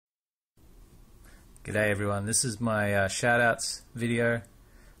G'day everyone, this is my shoutouts video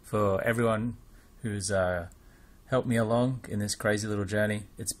for everyone who's helped me along in this crazy little journey.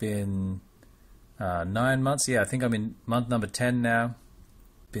 It's been 9 months, I think I'm in month number 10 now.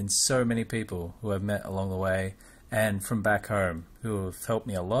 Been so many people who I've met along the way and from back home who have helped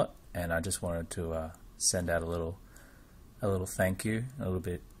me a lot, and I just wanted to send out a little thank you, a little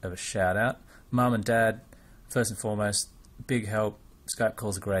bit of a shout out. Mum and Dad, first and foremost, big help. Skype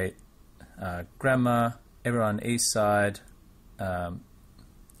calls are great. Grandma, everyone east side,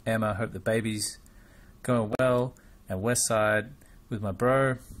 Emma, hope the baby's going well, and west side with my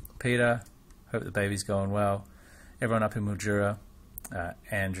bro, Peter, hope the baby's going well. Everyone up in Mildura,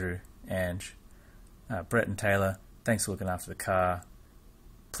 Andrew, Ange, Brett and Taylor, thanks for looking after the car.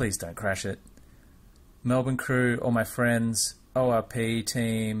 Please don't crash it. Melbourne crew, all my friends, ORP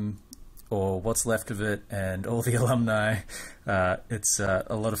team, or what's left of it, and all the alumni. It's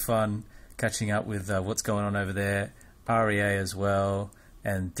a lot of fun catching up with what's going on over there. REA as well,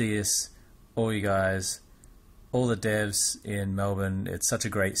 and Dias, all you guys, all the devs in Melbourne. It's such a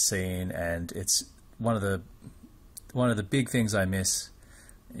great scene, and it's one of the big things I miss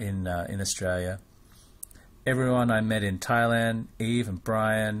in Australia. Everyone I met in Thailand, Eve and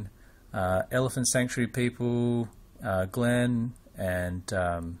Brian, Elephant Sanctuary people, Glenn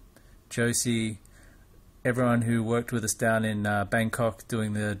and Josie, everyone who worked with us down in Bangkok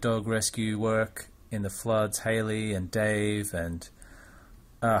doing the dog rescue work in the floods, Haley and Dave, and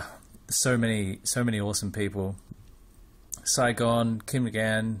so many awesome people. Saigon, Kim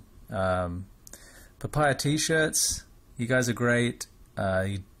McGann, Papaya T-shirts, you guys are great.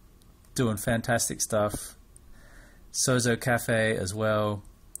 You're doing fantastic stuff. Sozo Cafe as well,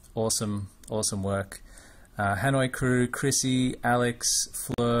 awesome work. Hanoi crew, Chrissy, Alex,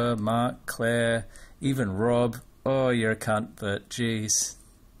 Fleur, Mark, Claire, even Rob. Oh, you're a cunt, but geez,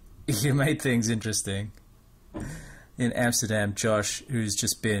 you made things interesting. In Amsterdam, Josh, who's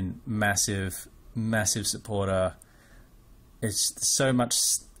just been massive supporter. It's so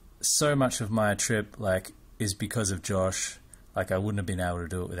much of my trip is because of Josh. I wouldn't have been able to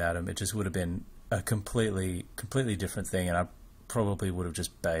do it without him. It just would have been a completely different thing, and I probably would have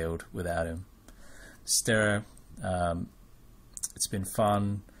just bailed without him. Stera, it's been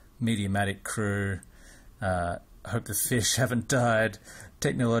fun. Mediamatic crew, hope the fish haven't died.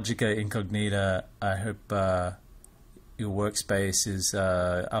 Technologica Incognita, I hope your workspace is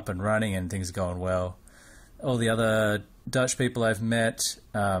up and running and things are going well. All the other Dutch people I've met,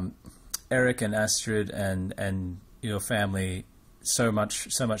 Eric and Astrid and your family, so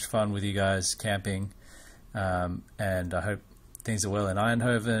much fun with you guys camping, and I hope things are well in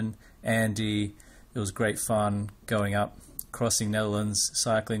Eindhoven. Andy, it was great fun going up, crossing Netherlands,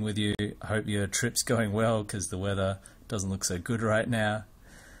 cycling with you. I hope your trip's going well because the weather doesn't look so good right now.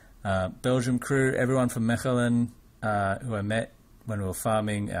 Belgium crew, everyone from Mechelen who I met when we were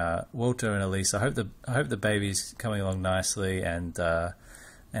farming, Walter and Elise. I hope the baby's coming along nicely, and I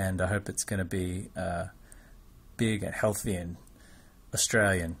hope it's going to be big and healthy and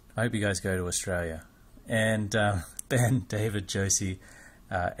Australian. I hope you guys go to Australia. And Ben, David, Josie,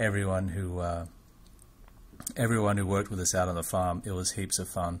 everyone who worked with us out on the farm. It was heaps of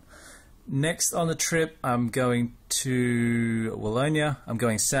fun. Next on the trip, I'm going to Wallonia. I'm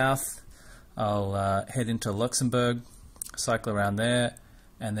going south. I'll head into Luxembourg, cycle around there,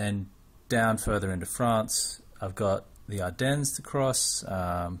 and then down further into France. I've got the Ardennes to cross,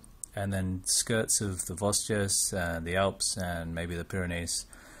 and then skirts of the Vosges and the Alps and maybe the Pyrenees.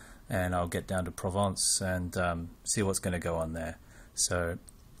 And I'll get down to Provence and see what's going to go on there. So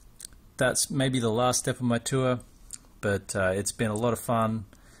that's maybe the last step of my tour, but it's been a lot of fun,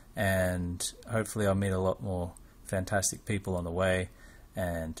 and hopefully I'll meet a lot more fantastic people on the way,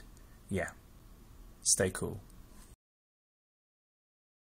 and yeah, stay cool.